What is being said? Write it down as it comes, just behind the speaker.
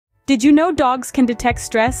Did you know dogs can detect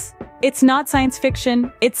stress? It's not science fiction,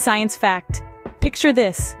 it's science fact. Picture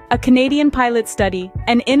this, a Canadian pilot study,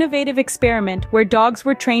 an innovative experiment where dogs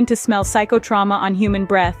were trained to smell psychotrauma on human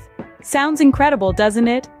breath. Sounds incredible, doesn't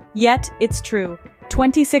it? Yet, it's true.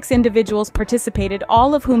 26 individuals participated,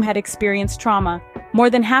 all of whom had experienced trauma. More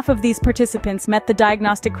than half of these participants met the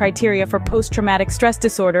diagnostic criteria for post-traumatic stress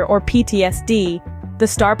disorder, or PTSD. The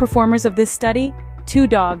star performers of this study? 2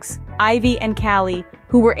 dogs, Ivy and Callie,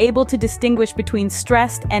 who were able to distinguish between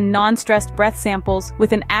stressed and non-stressed breath samples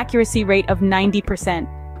with an accuracy rate of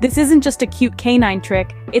 90%. This isn't just a cute canine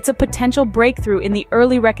trick, it's a potential breakthrough in the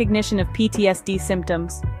early recognition of PTSD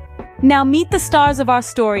symptoms. Now meet the stars of our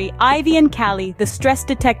story, Ivy and Callie, the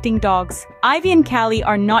stress-detecting dogs. Ivy and Callie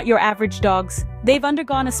are not your average dogs. They've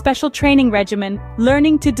undergone a special training regimen,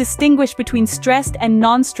 learning to distinguish between stressed and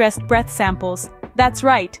non-stressed breath samples. That's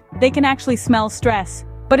right, they can actually smell stress.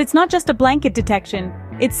 But it's not just a blanket detection.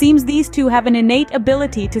 It seems these two have an innate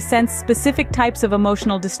ability to sense specific types of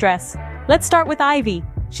emotional distress. Let's start with Ivy.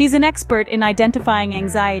 She's an expert in identifying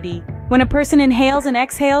anxiety. When a person inhales and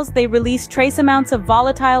exhales, they release trace amounts of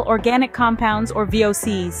volatile organic compounds, or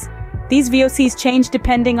VOCs. These VOCs change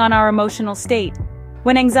depending on our emotional state.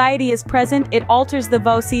 When anxiety is present, it alters the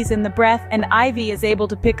VOCs in the breath, and Ivy is able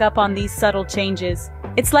to pick up on these subtle changes.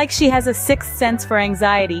 It's like she has a sixth sense for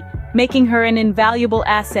anxiety, making her an invaluable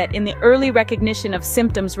asset in the early recognition of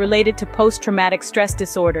symptoms related to post-traumatic stress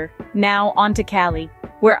disorder. Now, on to Callie.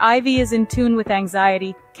 Where Ivy is in tune with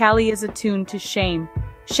anxiety, Callie is attuned to shame.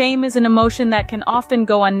 Shame is an emotion that can often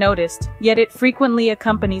go unnoticed, yet it frequently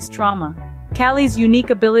accompanies trauma. Callie's unique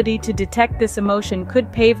ability to detect this emotion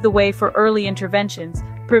could pave the way for early interventions,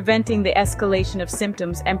 preventing the escalation of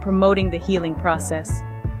symptoms and promoting the healing process.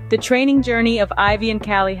 The training journey of Ivy and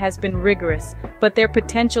Callie has been rigorous, but their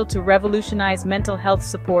potential to revolutionize mental health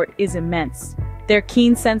support is immense. Their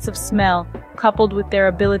keen sense of smell, coupled with their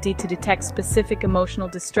ability to detect specific emotional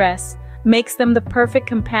distress, makes them the perfect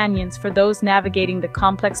companions for those navigating the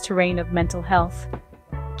complex terrain of mental health.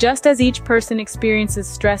 Just as each person experiences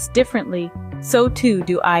stress differently, so too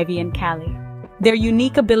do Ivy and Callie. Their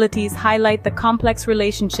unique abilities highlight the complex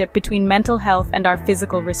relationship between mental health and our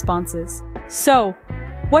physical responses. So,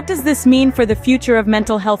 what does this mean for the future of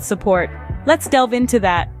mental health support? Let's delve into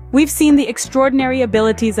that. We've seen the extraordinary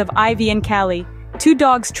abilities of Ivy and Callie, 2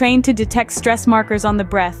 dogs trained to detect stress markers on the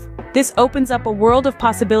breath. This opens up a world of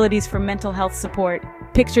possibilities for mental health support.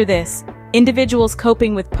 Picture this. Individuals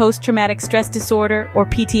coping with post-traumatic stress disorder, or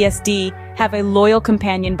PTSD, have a loyal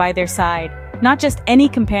companion by their side. Not just any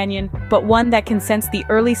companion, but one that can sense the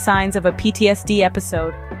early signs of a PTSD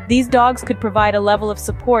episode. These dogs could provide a level of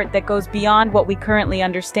support that goes beyond what we currently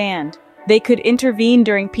understand. They could intervene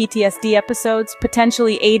during PTSD episodes,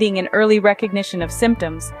 potentially aiding in early recognition of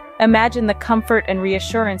symptoms. Imagine the comfort and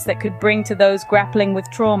reassurance that could bring to those grappling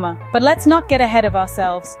with trauma. But let's not get ahead of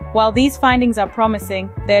ourselves. While these findings are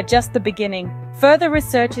promising, they're just the beginning. Further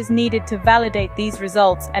research is needed to validate these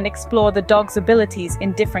results and explore the dog's abilities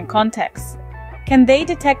in different contexts. Can they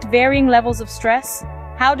detect varying levels of stress?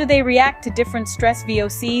 How do they react to different stress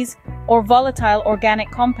VOCs or volatile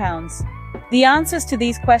organic compounds? The answers to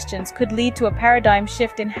these questions could lead to a paradigm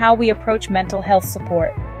shift in how we approach mental health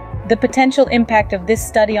support. The potential impact of this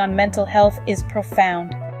study on mental health is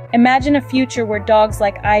profound. Imagine a future where dogs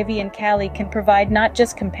like Ivy and Callie can provide not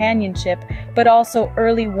just companionship, but also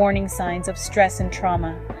early warning signs of stress and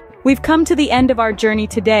trauma. We've come to the end of our journey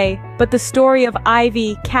today, but the story of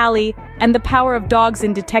Ivy, Callie, and the power of dogs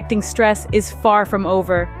in detecting stress is far from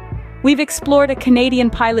over. We've explored a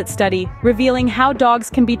Canadian pilot study, revealing how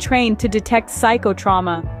dogs can be trained to detect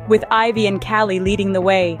psychotrauma, with Ivy and Callie leading the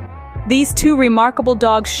way. These 2 remarkable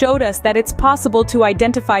dogs showed us that it's possible to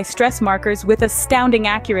identify stress markers with astounding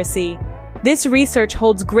accuracy. This research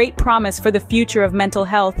holds great promise for the future of mental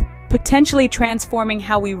health, potentially transforming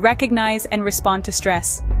how we recognize and respond to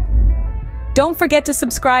stress. Don't forget to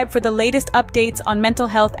subscribe for the latest updates on mental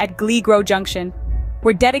health at Glee Grow Junction.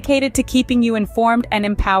 We're dedicated to keeping you informed and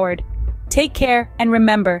empowered. Take care, and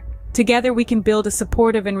remember, together we can build a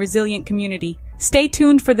supportive and resilient community. Stay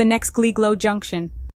tuned for the next Glee Grow Junction.